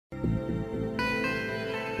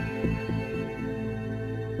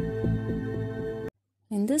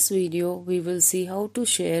In this video, we will see how to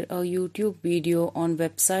share a YouTube video on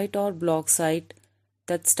website or blog site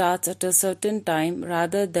that starts at a certain time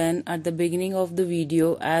rather than at the beginning of the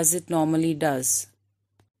video as it normally does.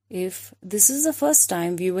 If this is the first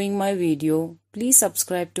time viewing my video, please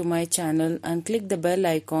subscribe to my channel and click the bell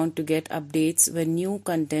icon to get updates when new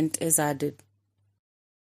content is added.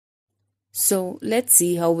 So let's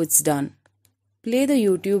see how it's done. Play the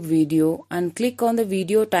YouTube video and click on the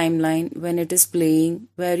video timeline when it is playing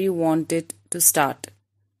where you want it to start.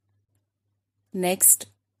 Next,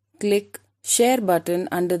 click Share button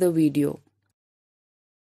under the video.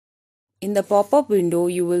 In the pop-up window,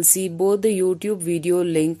 you will see both the YouTube video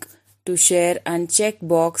link to share and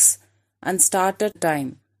checkbox and starter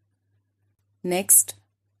time. Next,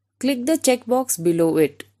 click the checkbox below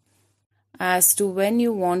it as to when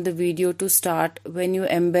you want the video to start when you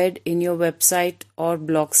embed in your website or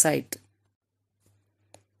blog site.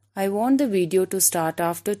 I want the video to start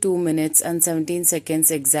after 2 minutes and 17 seconds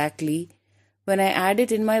exactly when I add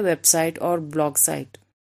it in my website or blog site.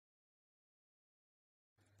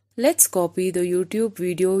 Let's copy the YouTube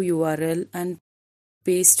video URL and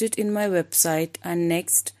paste it in my website, and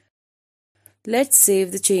next, let's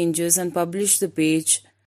save the changes and publish the page,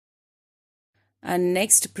 and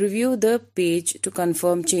next preview the page to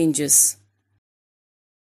confirm changes.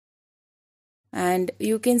 And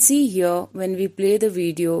you can see here when we play the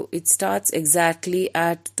video, it starts exactly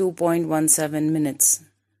at 2.17 minutes.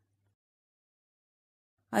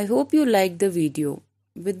 I hope you liked the video.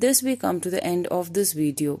 With this we come to the end of this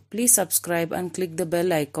video. Please subscribe and click the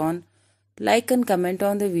bell icon. Like and comment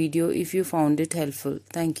on the video if you found it helpful.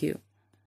 Thank you.